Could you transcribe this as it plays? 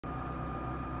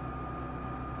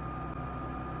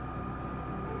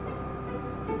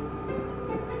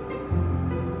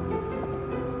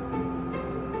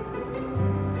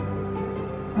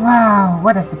Wow,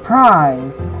 what a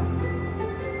surprise!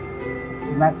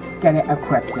 Let's get it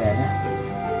equipped.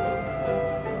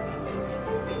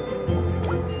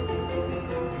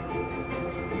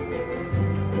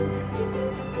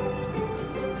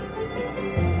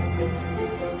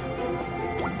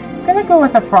 I'm gonna go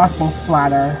with a frosting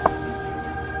splatter.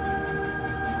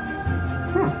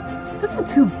 A little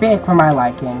too big for my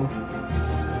liking.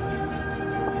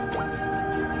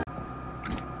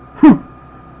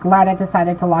 Glad I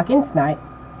decided to log in tonight.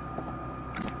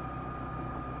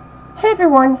 Hey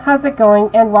everyone, how's it going,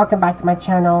 and welcome back to my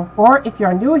channel. Or if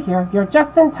you're new here, you're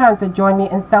just in time to join me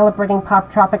in celebrating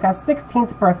Poptropica's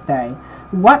 16th birthday.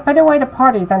 What better way to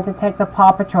party than to take the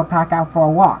Poptropica out for a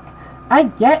walk? I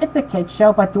get it's a kid's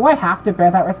show, but do I have to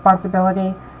bear that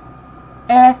responsibility?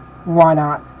 Why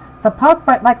not? The pups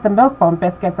might like the milk bone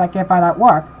biscuits I give out at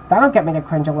work. That'll get me to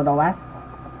cringe a little less.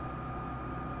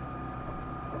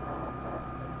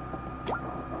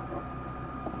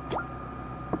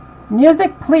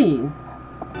 Music, please.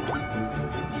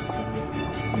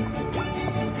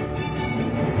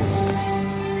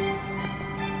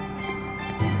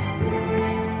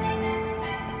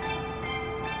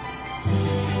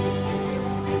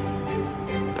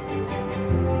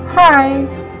 Hi.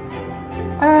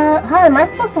 Hi, am I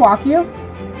supposed to walk you?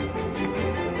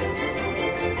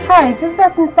 Hi, visit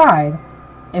us inside.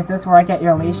 Is this where I get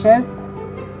your leashes?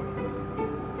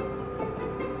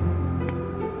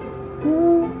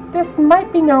 This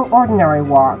might be no ordinary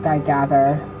walk, I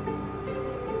gather.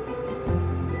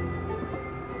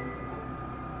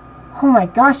 Oh my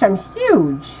gosh, I'm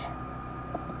huge!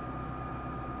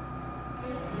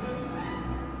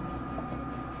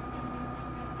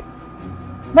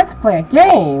 Let's play a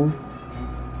game!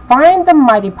 Find the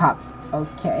mighty pups.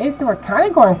 Okay, so we're kind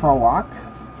of going for a walk.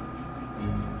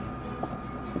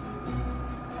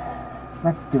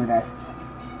 Let's do this.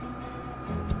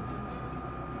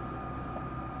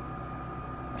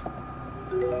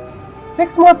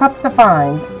 Six more pups to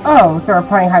find. Oh, so we're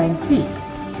playing hide and seek.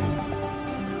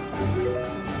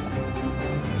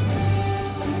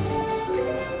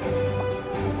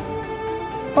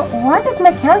 But why does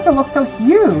my character look so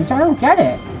huge? I don't get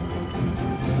it.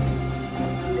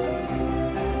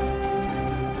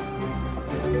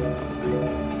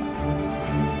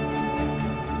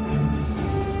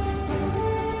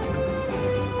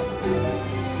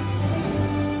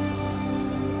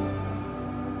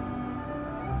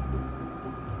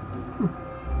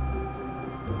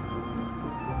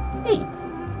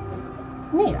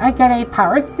 Neat. I get a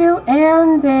power suit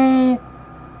and an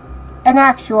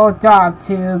actual dog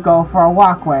to go for a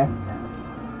walk with.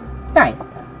 Nice.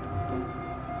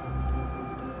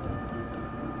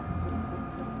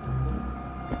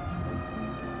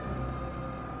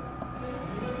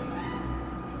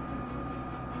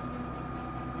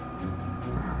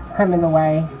 I'm in the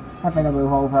way. I better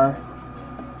move over.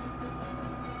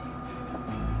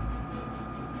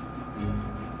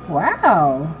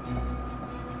 Wow.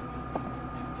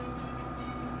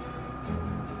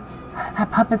 That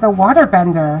pup is a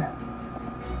waterbender.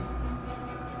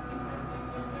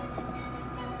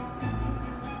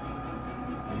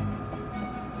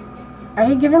 Are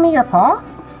you giving me your paw?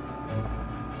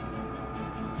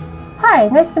 Hi,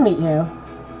 nice to meet you.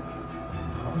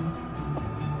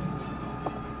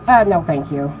 No thank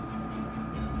you.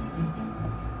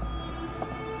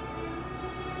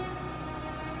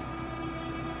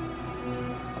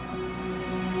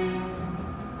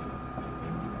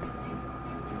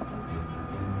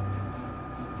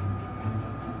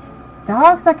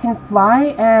 Dogs that can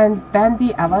fly and bend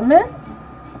the elements?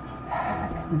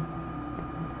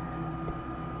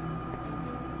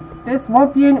 This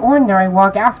won't be an ordinary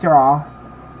walk after all.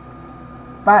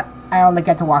 But I only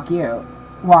get to walk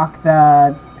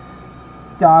the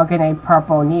dog in a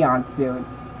purple neon suit.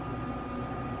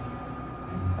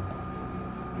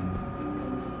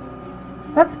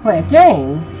 Let's play a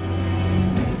game.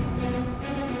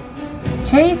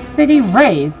 Chase City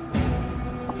Race.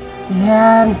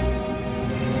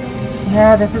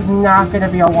 Yeah, this is not going to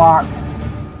be a walk.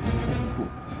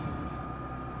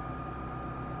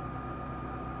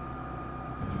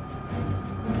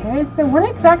 Okay, so what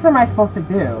exactly am I supposed to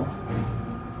do?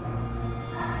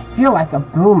 I feel like a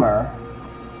boomer.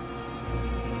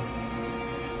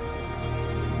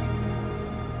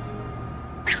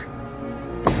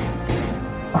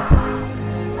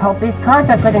 Hope these cars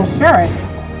have good insurance.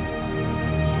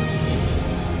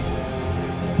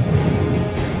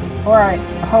 Or I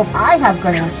hope I have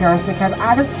good insurance because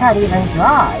I can't even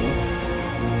drive.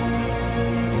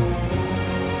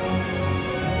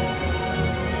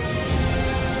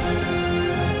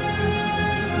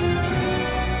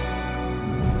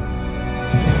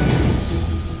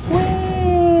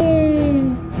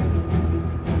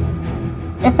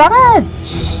 Is that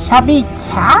a chubby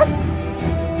cat?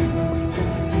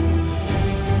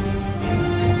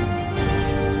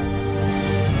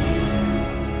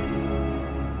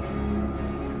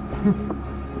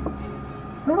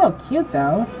 It's a little cute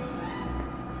though.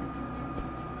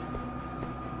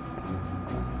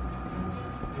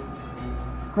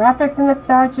 Graphics are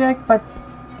nostalgic, but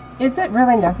is it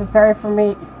really necessary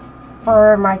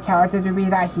for my character to be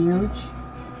that huge?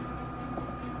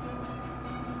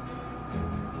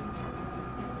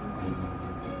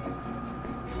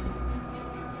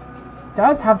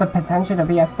 Does have the potential to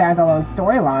be a standalone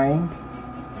storyline.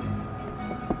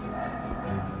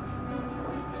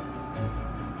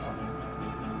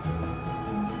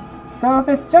 Though if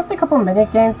it's just a couple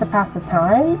minute games to pass the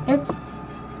time, it's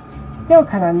still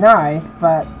kind of nice,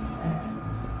 but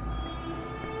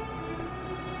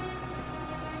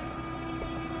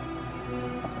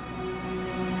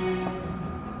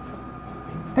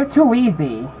they're too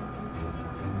easy.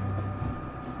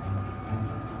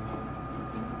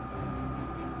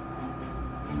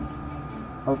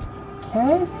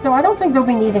 Okay, so I don't think they'll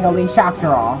be needing a leash after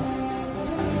all.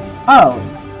 Oh,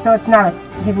 so it's not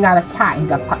he's not a cat, he's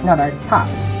another pup.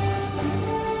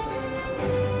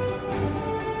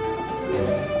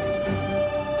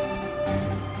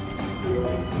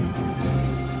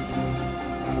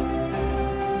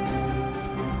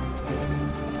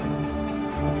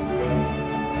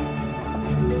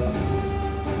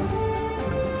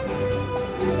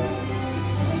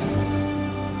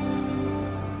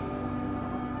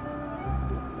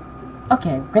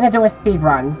 Okay, I'm gonna do a speed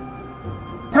run.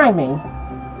 Time me.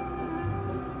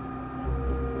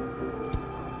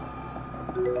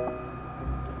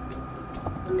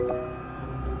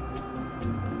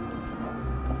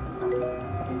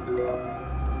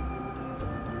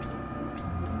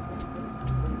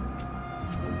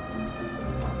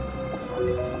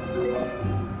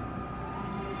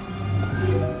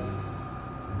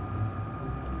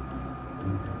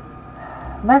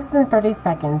 Less than 30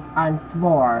 seconds, I'm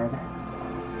floored.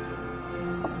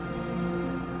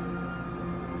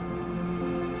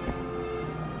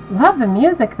 Love the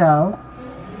music though.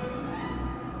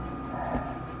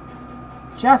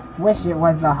 Just wish it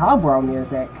was the Hub World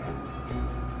music.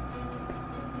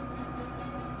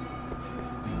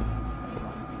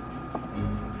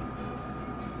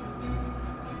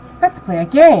 Let's play a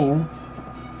game.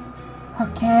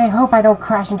 Okay, hope I don't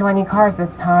crash into any cars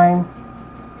this time.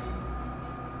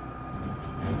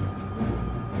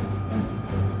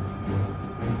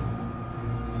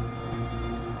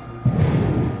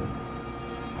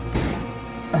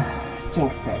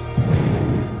 Jinxed it.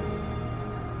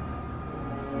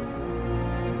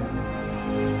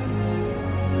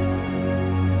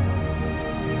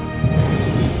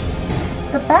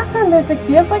 The background music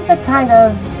feels like the kind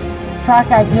of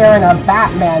track I'd hear in a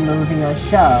Batman movie or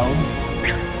show.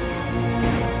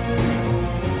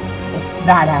 It's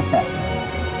that epic.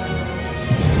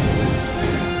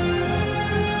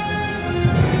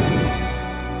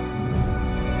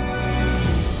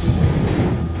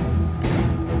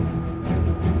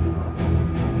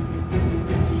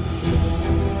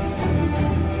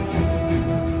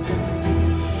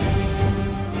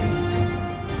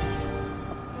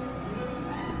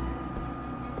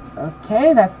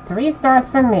 Okay, that's 3 stars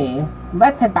from me.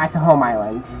 Let's head back to Home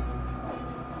Island.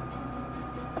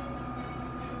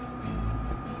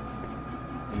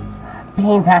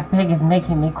 Being that big is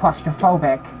making me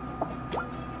claustrophobic.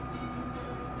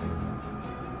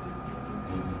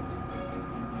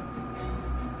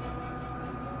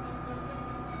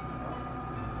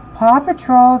 Paw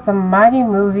Patrol, The Mighty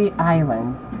Movie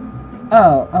Island.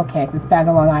 Oh, okay, it's a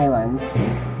standalone island.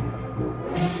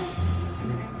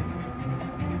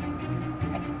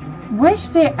 Wish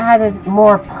they added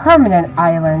more permanent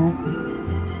islands.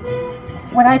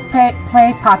 When I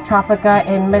played Poptropica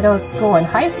in middle school and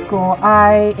high school,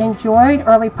 I enjoyed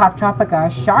early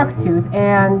Poptropica, Sharktooth,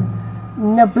 and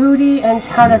Nabooti and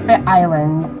Counterfeit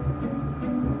Island.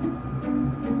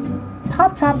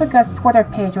 Poptropica's Twitter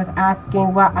page was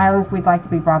asking what islands we'd like to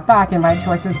be brought back, and my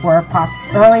choices were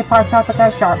early Poptropica,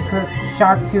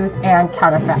 Sharktooth, and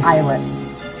Counterfeit Island.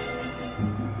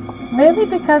 Maybe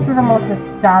because they're the most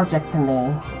nostalgic to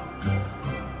me.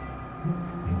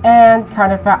 And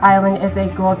Counterfeit Island is a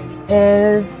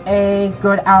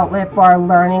good outlet for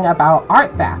learning about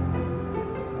art theft.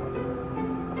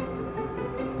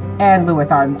 And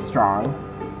Louis Armstrong.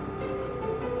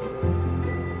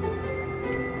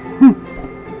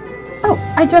 Oh,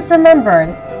 I just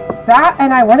remembered. That,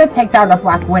 and I want to take down the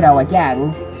Black Widow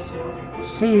again.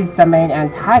 She's the main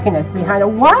antagonist behind it.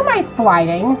 Why am I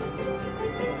sliding?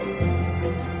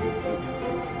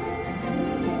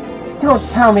 Don't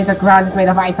tell me the ground is made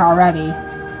of ice already.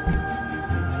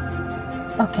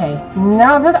 Okay,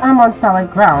 now that I'm on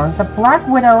solid ground, the Black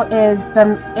Widow is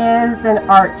an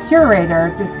art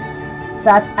curator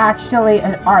that's actually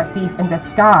an art thief in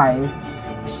disguise.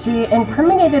 She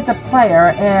incriminated the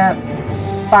player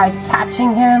by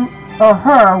catching him or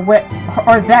her with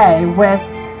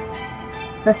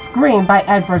the Scream by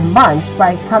Edward Munch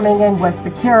by coming in with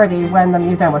security when the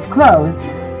museum was closed.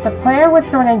 The player was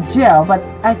thrown in jail, but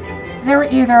they were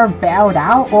either bailed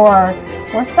out or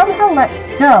somehow let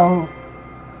go,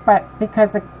 but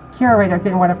because the curator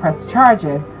didn't want to press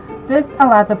charges. This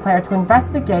allowed the player to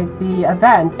investigate the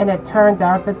event, and it turned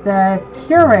out that the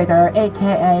curator,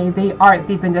 aka the art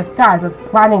thief in disguise, was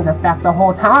planning the theft the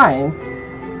whole time.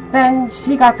 Then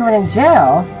she got thrown in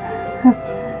jail.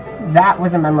 That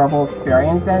was a memorable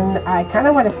experience, and I kind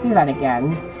of want to see that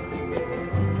again.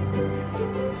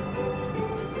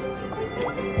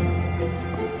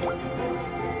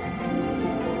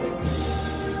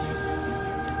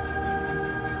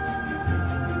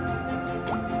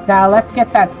 Now let's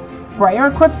get that sprayer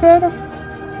equipped.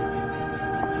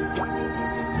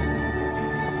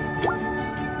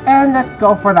 And let's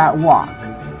go for that walk.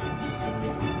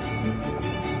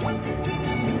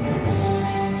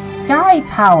 Sky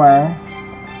Power.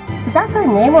 Is that her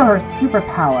name or her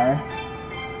superpower?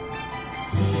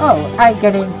 Oh, I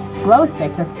get a glow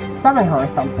stick to summon her or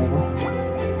something.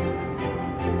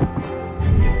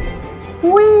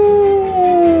 Whee!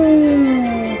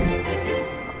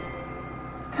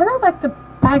 Kind of like the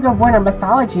Bag of Winter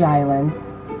Mythology Island.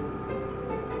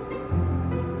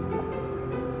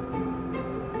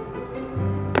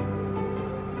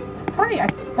 It's funny, I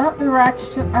thought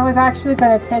I was actually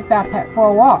going to take that pet for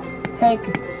a walk. Take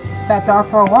that dog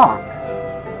for a walk.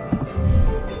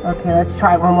 Okay, let's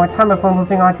try it one more time before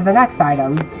moving on to the next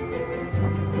item.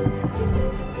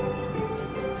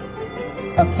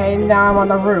 Okay, now I'm on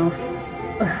the roof.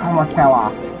 Ugh, almost fell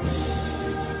off.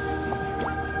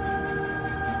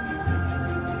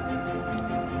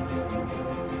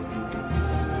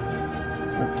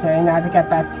 Okay, now to get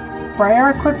that sprayer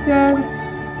equipped.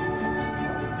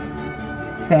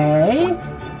 Stay.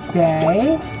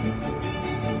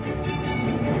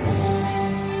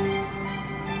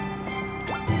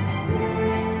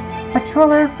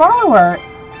 Patroller follower.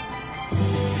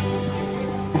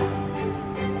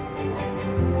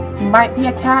 Might be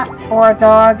a cat or a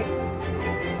dog.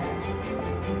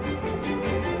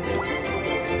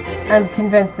 I'm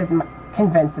convinced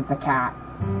it's a cat.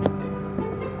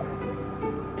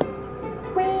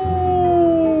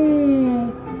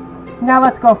 Now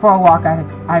let's go for a walk,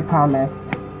 I promised.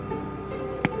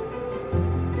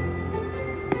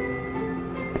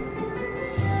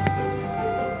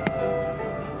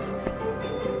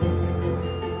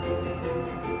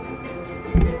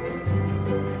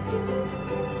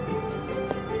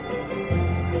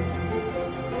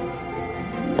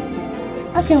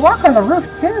 I can walk on the roof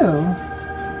too.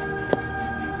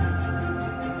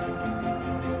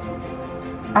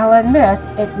 I'll admit,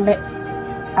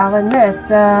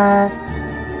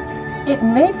 it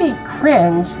may be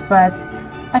cringe, but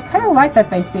I kind of like that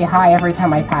they say hi every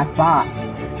time I pass by.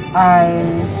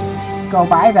 I go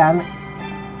by them.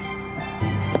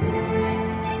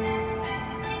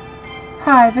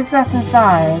 Hi, visit us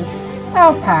inside.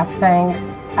 I'll pass, thanks.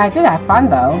 I did have fun,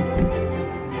 though.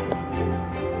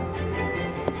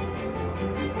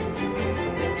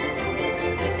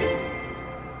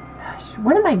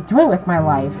 What am I doing with my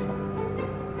life?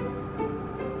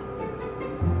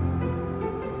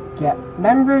 Get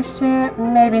membership,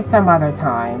 maybe some other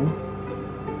time.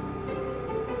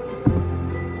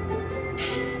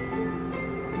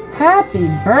 Happy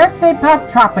birthday,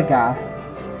 Poptropica!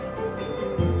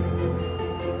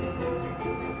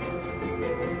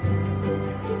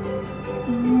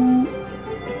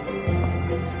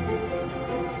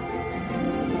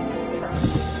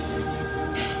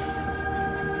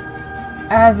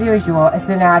 As usual, it's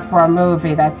an ad for a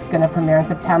movie that's gonna premiere in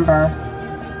September.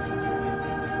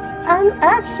 I'm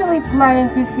actually planning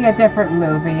to see a different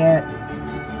movie.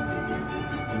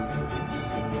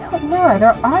 Don't know,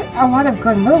 there aren't a lot of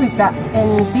good movies that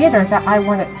in theaters that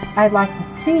I'd like to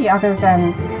see other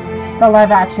than the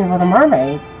live-action Little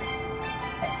Mermaid.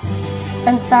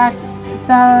 In fact,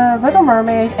 the Little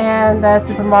Mermaid and the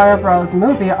Super Mario Bros.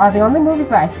 Movie are the only movies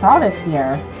that I saw this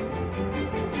year.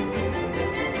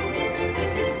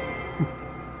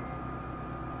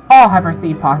 All have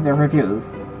received positive reviews.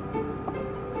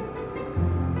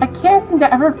 I can't seem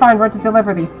to ever find where to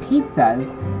deliver these pizzas.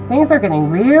 Things are getting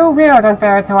real weird on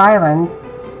Fairytale Island.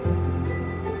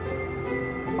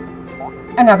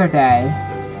 Another day.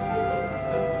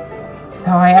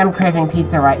 So I am craving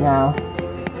pizza right now.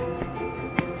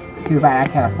 Too bad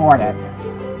I can't afford it.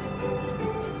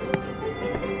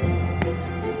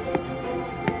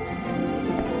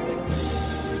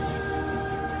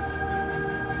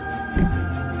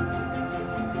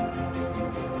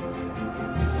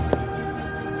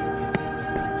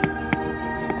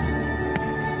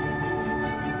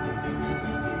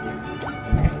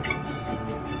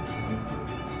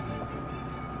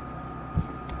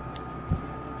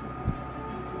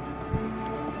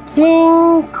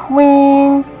 King,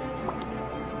 Queen.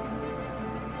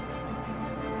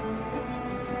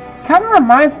 Kind of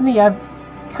reminds me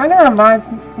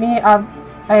of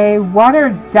a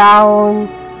watered down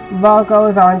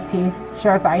logos on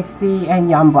t-shirts I see in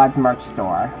Youngblood's merch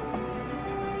store.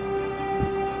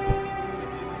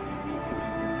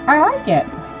 I like it.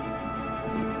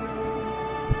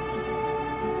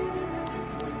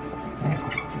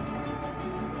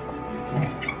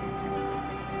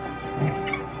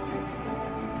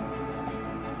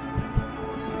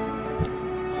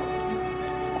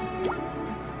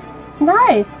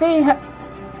 Nice! They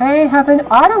have an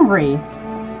autumn wreath.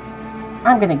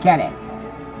 I'm gonna get it.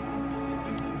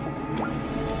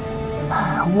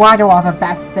 Why do all the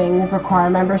best things require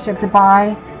membership to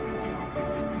buy?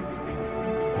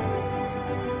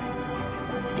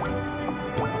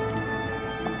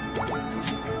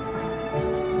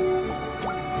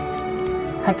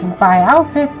 I can buy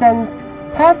outfits and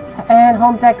pets and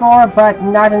home decor, but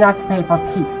not enough to pay for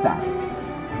pizza.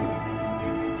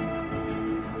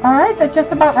 Alright, that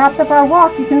just about wraps up our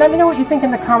walk. You can let me know what you think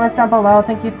in the comments down below.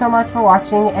 Thank you so much for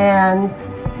watching, and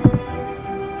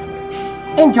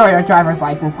enjoy your driver's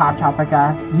license,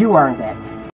 Poptropica. You earned it.